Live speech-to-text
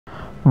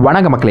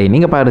வணக்கம் மக்களே,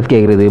 நீங்கள் பார்த்து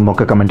கேட்குறது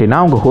மொக்க கமெண்ட்.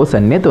 நான் உங்கள் ஹோஸ்ட்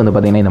நேற்று வந்து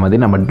பார்த்தீங்கன்னா இந்த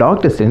மாதிரி நம்ம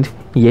டாக்டர் ஸ்ட்ரேஞ்ச்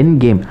எண்ட்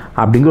கேம்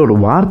அப்படிங்கிற ஒரு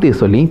வார்த்தையை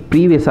சொல்லி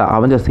ப்ரீவியஸாக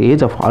அவெஞ்சர்ஸ்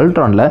ஏஜ் ஆஃப்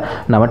அல்ட்ரானில்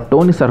நம்ம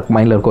டோனி ஸ்டார்க்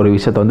மைண்டில் இருக்க ஒரு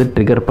விஷயத்தை வந்து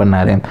ட்ரிகர்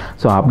பண்ணார்.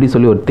 ஸோ அப்படி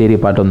சொல்லி ஒரு தேரி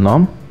பாட்டு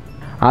வந்தோம்.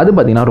 அது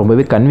பார்த்திங்கன்னா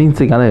ரொம்பவே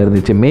கன்வின்சிங்காக தான்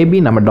இருந்துச்சு. மேபி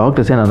நம்ம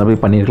டாக்டர்ஸே அந்த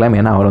மாதிரி பண்ணியிருக்கலாம்.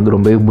 ஏன்னா அவர் வந்து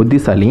ரொம்பவே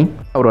புத்திசாலி.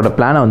 அவரோட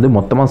பிளானை வந்து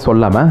மொத்தமாக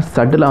சொல்லாமல்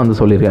சட்டிலாக வந்து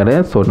சொல்லியிருக்காரு.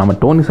 ஸோ நம்ம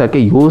டோனி ஸ்டார்க்கே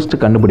யோசிச்சு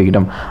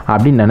கண்டுபிடிக்கிட்டோம்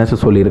அப்படின்னு நினச்சி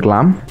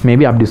சொல்லியிருக்கலாம்.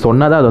 மேபி அப்படி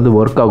சொன்னால் தான் அது வந்து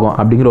ஒர்க் ஆகும்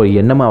அப்படிங்கிற ஒரு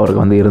எண்ணமாக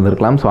அவருக்கு வந்து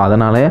இருந்திருக்கலாம். ஸோ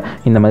அதனால்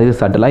இந்த மாதிரி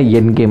சட்டிலாக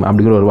எண்ட் கேம்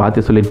அப்படிங்கிற ஒரு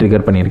வார்த்தை சொல்லி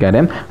ட்ரிகர்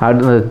பண்ணியிருக்காரு.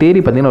 அந்த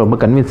தேரி பார்த்திங்கன்னா ரொம்ப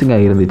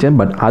கன்வின்சிங்காக இருந்துச்சு.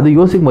 பட் அது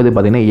யோசிக்கும் போது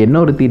பார்த்திங்கன்னா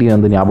இன்னொரு தேரி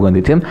வந்து ஞாபகம்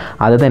வந்துச்சு.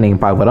 அதை தான்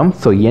நீங்கள் பார்க்க போகிறோம்.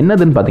 ஸோ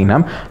என்னதுன்னு பார்த்தீங்கன்னா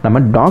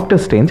நம்ம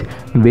டாக்டர் ஸ்ட்ரேஞ்ச்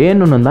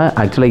வேணும்னு தான்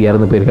ஆக்சுவலாக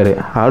இறந்து போயிருக்காரு.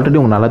 ஆல்ரெடி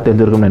உங்களுக்கு நல்லா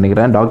தெரிஞ்சிருக்கும்னு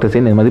நினைக்கிறேன். டாக்டர்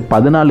ஸ்ட்ரேஞ்ச் இந்த மாதிரி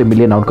 14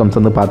 மில்லியன் அவுட்கம்ஸ்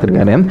வந்து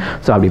பார்த்துருக்காரு.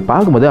 ஸோ அப்படி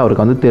பார்க்கும்போது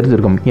அவருக்கு வந்து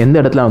தெரிஞ்சிருக்கும் எந்த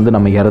இடத்துல வந்து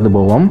நம்ம இறந்து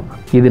போவோம்,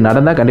 இது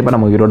நடந்தால் கண்டிப்பாக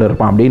நம்ம உயிரோடு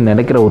இருப்போம் அப்படின்னு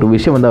நினைக்கிற ஒரு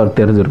விஷயம் வந்து அவர்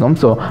தெரிஞ்சிருக்கும்.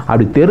 ஸோ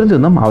அப்படி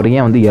தெரிஞ்சிருந்தோம் அவர்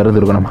ஏன் வந்து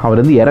இறந்துருக்கணும். அவர்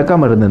வந்து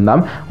இறக்காமல்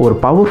இருந்திருந்தால் ஒரு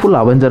பவர்ஃபுல்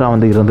அவெஞ்சராக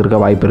வந்து இருந்திருக்க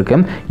வாய்ப்பு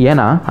இருக்குது.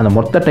 ஏன்னா அந்த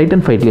மொத்த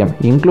டைட்டன் ஃபைட்லேயும்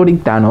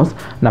இன்க்ளூடிங் தானோஸ்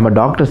நம்ம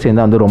டாக்டர்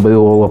ஸ்ட்ரேஞ்ச் வந்து ரொம்பவே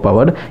ஓவர்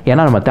பவர்.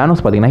 ஏன்னா நம்ம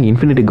தானோஸ் பார்த்தீங்கன்னா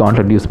இன்ஃபினிட்டி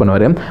கான்ட்ராக்ட் யூஸ்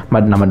பண்ணுவார்.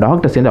 பட் நம்ம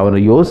டாக்டர் ஸ்ட்ரேஞ்ச் அவர்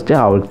யோசிச்சு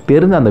அவருக்கு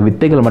தெரிஞ்ச அந்த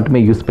வித்தைகளை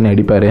மட்டுமே யூஸ் பண்ணி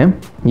அடிப்பார்.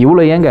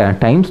 இவ்வளோ ஏங்க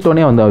டைம்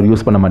ஸ்டோனே வந்து அவர்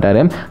யூஸ் பண்ண மாட்டார்.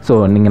 ஸோ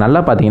நீங்கள் நல்லா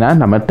பார்த்தீங்கன்னா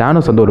நம்ம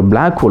தானோஸ் வந்து ஒரு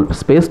பிளாக் ஹோல்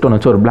ஸ்பேஸ் ஸ்டோன்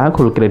வச்சு ஒரு பிளாக்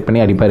ஹோல் கிரியேட்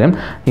பண்ணி அடிப்பார்.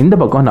 இந்த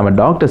பக்கம் நம்ம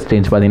டாக்டர்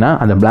ஸ்ட்ரேஞ்ச் பார்த்தீங்கன்னா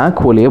அந்த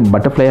பிளாக் ஹோலையே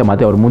பட்டர்ஃப்ளையை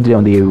மாற்றி அவர் மூஞ்சியை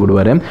வந்து ஏவி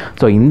விடுவார்.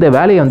 ஸோ இந்த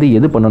வேலையை வந்து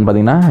எது பண்ணணும்னு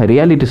பார்த்தீங்கன்னா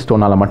ரியாலிட்டி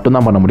ஸ்டோனால்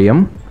மட்டும்தான் பண்ண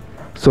முடியும்.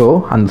 ஸோ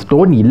அந்த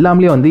ஸ்டோன்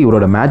இல்லாமலே வந்து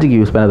இவரோட மேஜிக்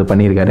யூஸ் பண்ணி அதை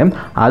பண்ணியிருக்காரு.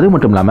 அது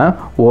மட்டும் இல்லாமல்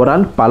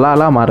ஓவரால்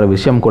பலாலாக மாறுற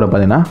விஷயம் கூட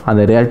பார்த்தீங்கன்னா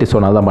அந்த ரியாலிட்டி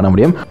ஸ்டோனால் தான் பண்ண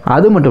முடியும்.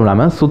 அது மட்டும்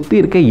இல்லாமல் சுற்றி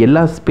இருக்க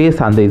எல்லா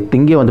ஸ்பேஸ் அந்த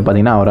திங்கே வந்து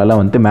பார்த்திங்கன்னா அவரால்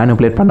வந்து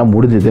மேனிப்புலேட் பண்ண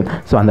முடிஞ்சுது.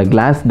 ஸோ அந்த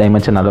கிளாஸ்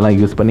டைமென்ஷன் அதெல்லாம்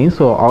யூஸ் பண்ணி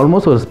ஸோ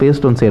ஆல்மோஸ்ட் ஒரு ஸ்பேஸ்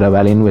ஸ்டோன் செய்கிற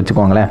வேலைன்னு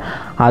வச்சுக்கோங்களேன்.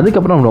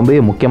 அதுக்கப்புறம்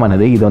ரொம்பவே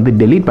முக்கியமானது இது வந்து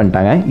டெலீட்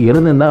பண்ணிட்டாங்க.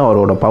 இருந்திருந்தால்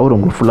அவரோட பவர்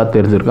உங்களுக்கு ஃபுல்லாக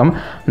தெரிஞ்சிருக்கும்.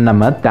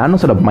 நம்ம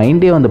தானோஸோட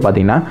மைண்டே வந்து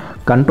பார்த்திங்கன்னா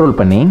கண்ட்ரோல்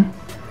பண்ணி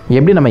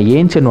எப்படி நம்ம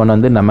ஏன்ஷியன் ஒன்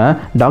வந்து நம்ம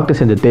டாக்டர்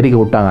செஞ்சு தெரிக்க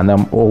விட்டாங்க அந்த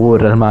ஒவ்வொரு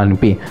ரெல்மாக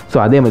அனுப்பி. ஸோ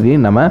அதே மாதிரி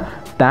நம்ம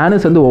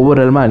தானோஸ் வந்து ஒவ்வொரு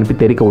ரெல்மாக அனுப்பி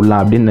தெரிக்க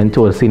விடலாம் அப்படின்னு நினச்சி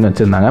ஒரு சீன்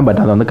வச்சுருந்தாங்க.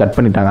 பட் அதை வந்து கட்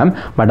பண்ணிட்டாங்க.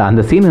 பட்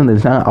அந்த சீன்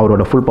இருந்துச்சுன்னா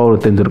அவரோட ஃபுல்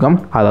பவர் தெரிஞ்சிருக்கும்.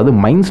 அதாவது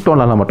மைண்ட்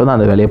ஸ்டோனால் மட்டும்தான்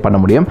அந்த வேலையை பண்ண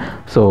முடியும்.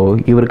 ஸோ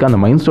இவருக்கு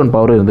அந்த மைண்ட் ஸ்டோன்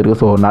பவர்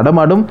இருந்திருக்கு. ஸோ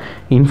நடமாடும்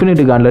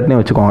இன்ஃபினிட்டி கான்ட்லெட்னே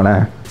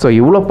வச்சுக்கோங்களேன். ஸோ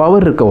இவ்வளோ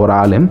பவர் இருக்க ஒரு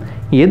ஆள்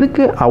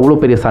எதுக்கு அவ்வளோ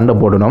பெரிய சண்டை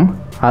போடணும்,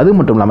 அது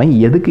மட்டும் இல்லாமல்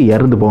எதுக்கு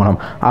இறந்து போகணும்,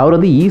 அவர்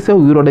வந்து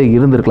ஈஸியாக உயிரோடு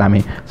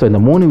இருந்திருக்கலாமே. ஸோ இந்த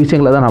 3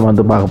 விஷயங்களை தான் நம்ம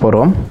வந்து பார்க்க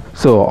போகிறோம்.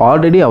 ஸோ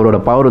ஆல்ரெடி அவரோட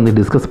பவர் வந்து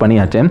டிஸ்கஸ்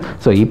பண்ணியாச்சு.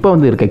 ஸோ இப்போ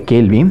வந்து இருக்க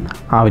கேள்வி,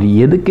 அவர்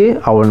எதுக்கு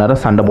அவ்வளோ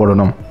நேரம் சண்டை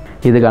போடணும்?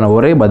 இதுக்கான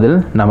ஒரே பதில்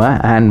நம்ம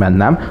ஆண்ட்மேன்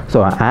தான். ஸோ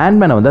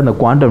ஆண்ட்மேனை வந்து அந்த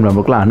குவாண்டம்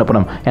நம்பருக்குலாம்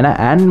அனுப்பணும். ஏன்னா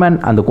ஆண்ட்மேன்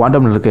அந்த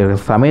குவாண்டம் இருக்கிற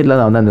சமயத்தில்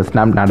தான் வந்து அந்த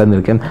ஸ்னாப்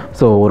நடந்திருக்கு.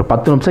 ஸோ ஒரு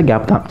 10 நிமிஷம்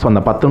கேப் தான். ஸோ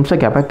அந்த 10 நிமிஷம்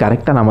கேப்பை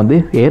கரெக்டாக நம்ம வந்து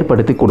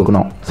ஏற்படுத்தி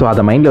கொடுக்கணும். ஸோ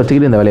அதை மைண்டில்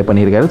வச்சுக்கிட்டு இந்த வேலையை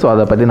பண்ணியிருக்காரு. ஸோ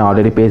அதை பற்றி நான்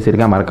ஆல்ரெடி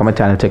பேசியிருக்கேன். மறக்காம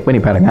சேனல் செக்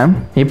பண்ணி பாருங்கள்.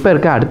 இப்போ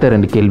இருக்க அடுத்த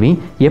 2 கேள்வி,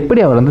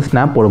 எப்படி அவர் வந்து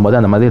ஸ்னாப் போடும்போது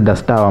அந்த மாதிரி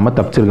டஸ்ட் ஆகாமல்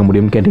தப்பிச்சிருக்க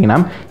முடியும்னு கேட்டிங்கன்னா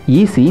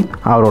ஈஸி.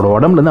 அவரோட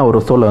உடம்புலேருந்து அவர்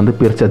சோலை வந்து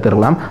பிரித்து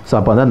எடுத்துருக்கலாம். ஸோ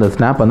அப்போ வந்து அந்த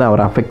ஸ்னாப் வந்து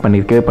அவர் அஃபெக்ட்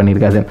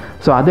பண்ணியிருக்காது.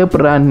 ஸோ அதே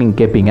அப்புறம் நீங்கள்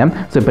கேட்பீங்க.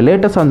 ஸோ இப்போ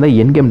லேட்டஸ்ட்டாக வந்து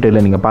எண்ட் கேம்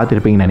ட்ரெயிலர் நீங்கள்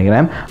பார்த்துருப்பீங்கன்னு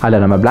நினைக்கிறேன்.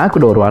 அதில் நம்ம பிளாக்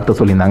விடோ ஒரு வார்த்தை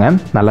சொல்லியிருந்தாங்க.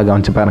 நல்லா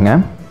கவனிச்சு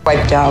பாருங்கள்.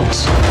 Wiped out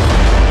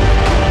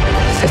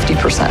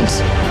 50%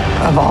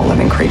 of all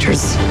living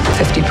creatures.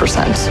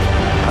 50%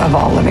 of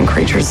all living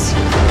creatures.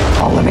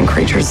 All living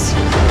creatures.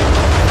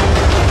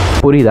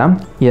 புரியுதா?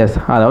 எஸ்,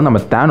 அதாவது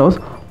நம்ம தானோஸ்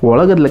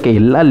உலகத்தில் இருக்க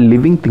எல்லா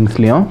லிவிங்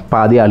திங்ஸ்லேயும்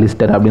பாதி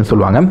அழிச்சிட்டார் அப்படின்னு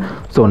சொல்லுவாங்க.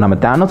 ஸோ நம்ம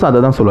தானோஸ் அதை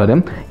தான் சொல்லுவார்.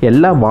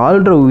 எல்லா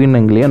வாழ்கிற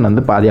உயிரினங்களையும்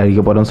வந்து பாதி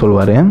அழிக்க போகிறேன்னு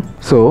சொல்லுவார்.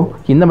 ஸோ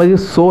இந்த மாதிரி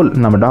சோல்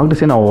நம்ம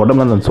டாக்டர்ஸே நான்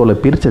உடம்புல அந்த சோலை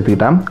பிரித்து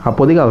எடுத்துக்கிட்டால்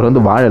அப்போதைக்கு அவர்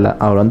வந்து வாழலை.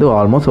 அவர் வந்து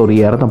ஆல்மோஸ்ட் ஒரு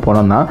இறந்து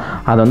போனோம்னா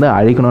அதை வந்து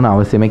அழிக்கணும்னு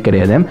அவசியமே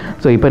கிடையாது.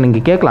 ஸோ இப்போ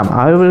நீங்கள் கேட்கலாம்,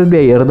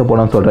 அவருடைய இறந்து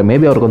போனோம்னு சொல்கிறேன்,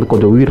 மேபி அவருக்கு வந்து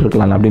கொஞ்சம் உயிர்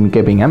இருக்கலாம் அப்படின்னு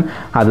கேட்பீங்க.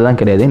 அதுதான்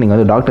கிடையாது. நீங்கள்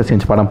வந்து டாக்டர்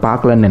ஸ்ட்ரேஞ்ச் படம்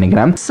பார்க்கலன்னு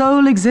நினைக்கிறேன்.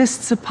 Soul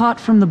exists apart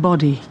from the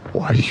body.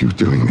 Why are you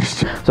doing this?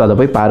 So அதை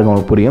போய் பாருங்கள்,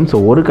 உங்களுக்கு புரியும். ஸோ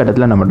ஒரு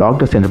கட்டத்தில் நம்ம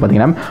டாக்டர் ஸ்ட்ரேஞ்ச்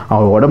பார்த்தீங்கன்னா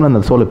அவர் உடம்புல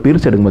அந்த சோலை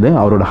பிரித்து எடுக்கும்போது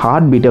அவரோட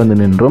ஹார்ட் பீட்டே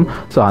வந்து நின்றும்.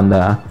 ஸோ அந்த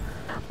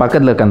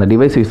பக்கத்தில் இருக்க அந்த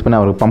டிவைஸ் யூஸ் பண்ணி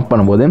அவருக்கு பம்ப்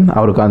பண்ணும்போது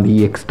அவருக்கு அந்த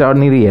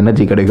எக்ஸ்ட்ராடினரி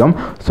எனர்ஜி கிடைக்கும்.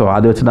 ஸோ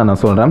அதை வச்சு தான் நான்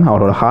சொல்கிறேன்.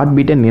 அவரோட ஹார்ட்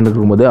பீட்டே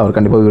நின்றுக்கும்போது அவர்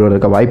கண்டிப்பாக உயிரோடு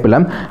இருக்க வாய்ப்பு இல்லை.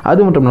 அது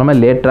மட்டும் இல்லாமல்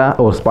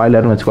லேட்டராக ஒரு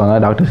ஸ்பாய்லர்னு வச்சுக்கோங்க,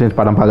 டாக்டர் ஸ்ட்ரேஞ்ச்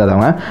படம்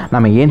பார்க்காதவங்க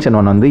நம்ம ஏன்ஷியன்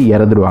ஒன் வந்து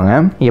இறந்துடுவாங்க.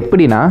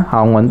 எப்படின்னா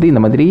அவங்க வந்து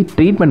இந்த மாதிரி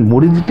ட்ரீட்மெண்ட்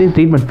முடிஞ்சிட்டு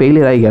ட்ரீட்மெண்ட்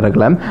ஃபெயிலியர் ஆகி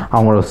இறக்கல,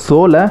 அவங்களோட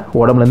சோலை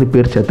உடம்புலேருந்து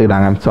பிரித்து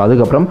எடுத்துக்கிட்டாங்க. ஸோ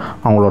அதுக்கப்புறம்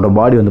அவங்களோட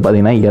பாடி வந்து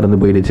பார்த்திங்கன்னா இறந்து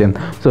போயிடுச்சு.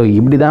 ஸோ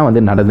இப்படி தான்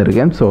வந்து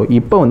நடந்திருக்கு. ஸோ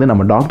இப்போ வந்து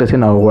நம்ம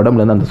டாக்டர்ஸே நம்ம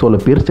உடம்புலேருந்து அந்த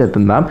சோலை பிரித்து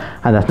எடுத்துருந்தால்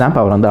அந்த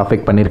ஸ்னாப் அவர் வந்து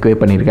அஃபெக்ட்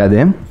பண்ணியிருக்காது.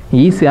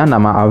 ஈஸியாக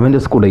நம்ம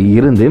அவெஞ்சர்ஸ் கூட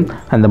இருந்து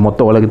அந்த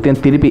மொத்த உலகத்தையும்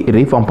திருப்பி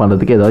ரீஃபார்ம்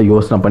பண்ணுறதுக்கு ஏதாவது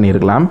யோசனை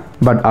பண்ணியிருக்கலாம்.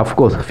 பட்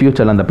அஃப்கோர்ஸ்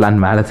ஃப்யூச்சரில் அந்த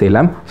பிளான் மேலே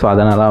செய்யலாம். ஸோ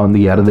அதனால வந்து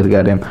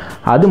இறந்துருக்காரு.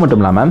 அது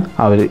மட்டும் இல்லாமல்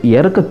அவர்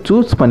இறக்க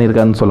சூஸ்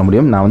பண்ணியிருக்காருன்னு சொல்ல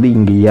முடியும். நான் வந்து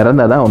இங்கே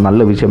இறந்தால் தான் ஒரு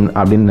நல்ல விஷயம்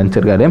அப்படின்னு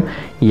நினச்சிருக்காரு.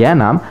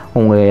 ஏன்னா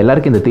உங்கள்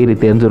எல்லாருக்கும் இந்த தியரி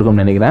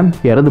தெரிஞ்சிருக்கும்னு நினைக்கிறேன்.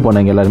 இறந்து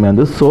போனவங்க எல்லாருமே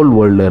வந்து சோல்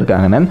வேர்ல்டில்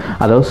இருக்காங்கன்னு,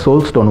 அதாவது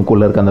சோல்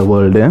ஸ்டோனுக்குள்ளே இருக்க அந்த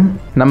வேர்ல்டு.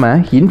 நம்ம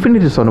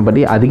இன்ஃபினிட்டி ஸ்டோனை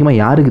பற்றி அதிகமாக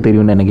யாருக்கு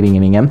தெரியும்னு நினைக்கிறீங்க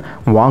நீங்கள்?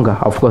 வாங்க,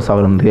 அஃப்கோர்ஸ்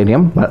அவருக்கு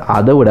தெரியும். பட்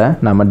அதை விட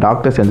நம்ம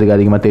டாக்டர் செஞ்ச ஆடியன்ஸுக்கு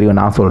அதிகமாக தெரியும்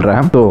நான்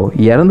சொல்கிறேன். ஸோ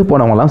இறந்து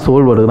போனவங்கலாம்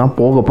சோல் வேர்ல்டுக்கு தான்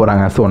போக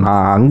போகிறாங்க. ஸோ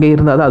நான் அங்கே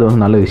இருந்தால் அது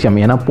வந்து நல்ல விஷயம்.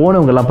 ஏன்னா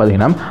போனவங்கலாம்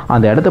பார்த்தீங்கன்னா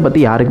அந்த இடத்த பற்றி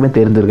யாருக்குமே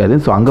தெரிஞ்சிருக்காது.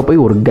 ஸோ அங்கே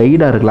போய் ஒரு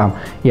கைடாக இருக்கலாம்,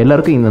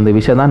 எல்லாருக்கும் இந்த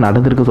விஷயம் தான்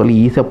நடந்திருக்கு சொல்லி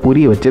ஈஸியாக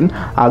புரிய வச்சு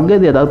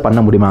அங்கேருந்து ஏதாவது பண்ண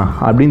முடியுமா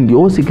அப்படின்னு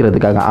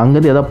யோசிக்கிறதுக்காக,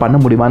 அங்கேருந்து ஏதாவது பண்ண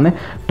முடியுமான்னு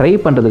ட்ரை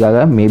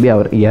பண்ணுறதுக்காக மேபி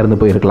அவர் இறந்து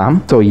போயிருக்கலாம்.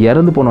 ஸோ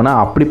இறந்து போனோன்னா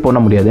அப்படி போன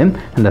முடியாது,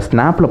 அந்த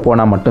ஸ்னாப்பில்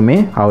போனால் மட்டுமே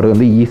அவர்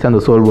வந்து ஈஸியாக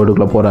அந்த சோல்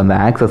வேர்ல்டுக்குள்ளே போகிற அந்த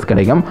ஆக்சஸ்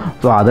கிடைக்கும்.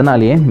 ஸோ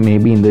அதனாலேயே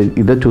மேபி இந்த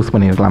இதை சூஸ்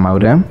பண்ணியிருக்கலாம்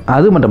அவர்.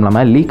 அது மட்டும்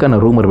இல்லாமல் லீக்கான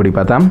ரூமர் படி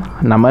பார்த்தா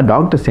நம்ம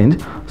டாக்டர் ஸ்ட்ரேஞ்ச்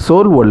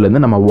சோல்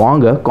வேர்ல்ட்லேருந்து நம்ம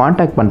வாங்க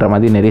காண்டாக்ட் பண்ணுற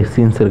மாதிரி நிறைய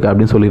சீன்ஸ் இருக்குது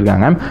அப்படின்னு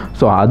சொல்லியிருக்காங்க.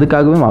 ஸோ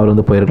அதுக்காகவே அவர்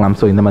வந்து போயிருக்கலாம்.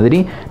 ஸோ இந்த மாதிரி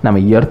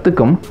நம்ம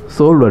எர்த்துக்கும்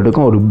சோல்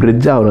வேர்ல்டுக்கும் ஒரு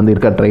பிரிட்ஜாக அவர் வந்து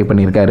இருக்க ட்ரை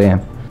பண்ணியிருக்காரு.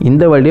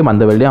 இந்த வேர்ல்டையும்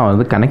அந்த வேர்ல்டையும் அவர்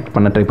வந்து கனெக்ட்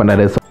பண்ண ட்ரை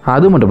பண்ணுறாரு.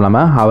 அது மட்டும்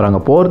இல்லாமல் அவர் அங்கே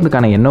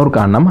போகிறதுக்கான இன்னொரு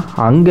காரணம்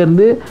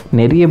அங்கேருந்து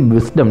நிறைய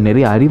விஸ்டம்,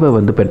 நிறைய அறிவை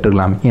வந்து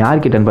பெற்றுக்கலாம்.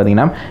 யார்கிட்டன்னு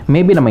பார்த்தீங்கன்னா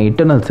மேபி நம்ம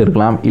இட்டர்னல்ஸ்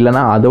இருக்கலாம்,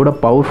 இல்லைனா அதோட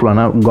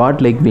பவர்ஃபுல்லான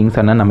காட் லைக்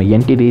பீயிங்ஸான நம்ம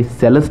என்டிட்டிஸ்,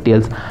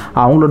 செலஸ்டியல்ஸ்,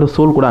 அவங்களோட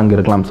சோல் கூட அங்கே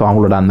இருக்கலாம். ஸோ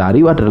அவங்களோட அந்த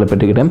அறிவாற்றலை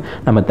பெற்றுக்கிட்டு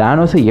நம்ம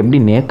தானோஸை எப்படி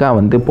நேக்காக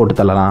வந்து போட்டு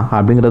தள்ளலாம்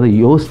அப்படிங்கிறத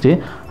யோசித்து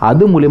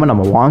அது மூலிமா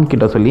நம்ம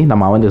வாங்கிட்ட சொல்லி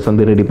நம்ம அவெஞ்சர்ஸ்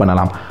வந்து ரெடி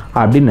பண்ணலாம்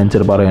அப்படின்னு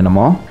நினச்சிருப்பாரோ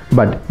என்னமோ.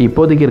 பட்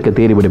இப்போதைக்கு இருக்க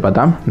தேரி படி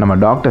பார்த்தா நம்ம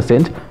டாக்டர்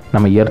ஸ்ட்ரேஞ்ச்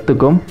நம்ம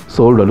எர்த்துக்கும்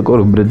சோல் வேர்ல்டுக்கும்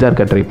ஒரு பிரிட்ஜாக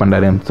இருக்க ட்ரை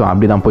பண்ணுறாரு. ஸோ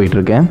அப்படி தான்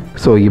போயிட்டுருக்கேன்.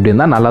 ஸோ இப்படி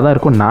இருந்தால் நல்லா தான்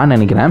இருக்கும் நான்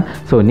நினைக்கிறேன்.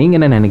 ஸோ நீங்கள்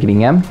என்ன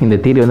நினைக்கிறீங்க? இந்த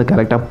தியரி வந்து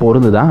கரெக்டாக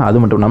பொருந்து தான்? அது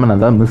மட்டும் இல்லாமல்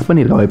நான் தான் மிஸ்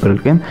பண்ணியிருக்க வாய்ப்பு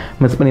இருக்குது.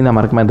 மிஸ் பண்ணி தான்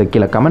மறக்காம இந்த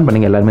கீழே கமெண்ட்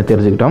பண்ணுங்க, எல்லாருமே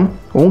தெரிஞ்சுக்கிட்டோம்.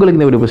 உங்களுக்கு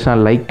இந்த வீடியோ பிடிச்சா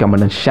லைக்,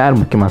 கமெண்ட், ஷேர்,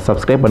 முக்கியமாக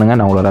சப்ஸ்கிரைப் பண்ணுங்கள்.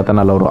 நான் உங்களோட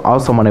நல்ல ஒரு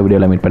ஆசமான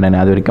வீடியோவில் மீட் பண்ணேன்.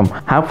 அது வரைக்கும்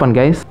ஹேவ் ஃபன்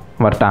கைஸ்,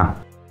 வரட்டா.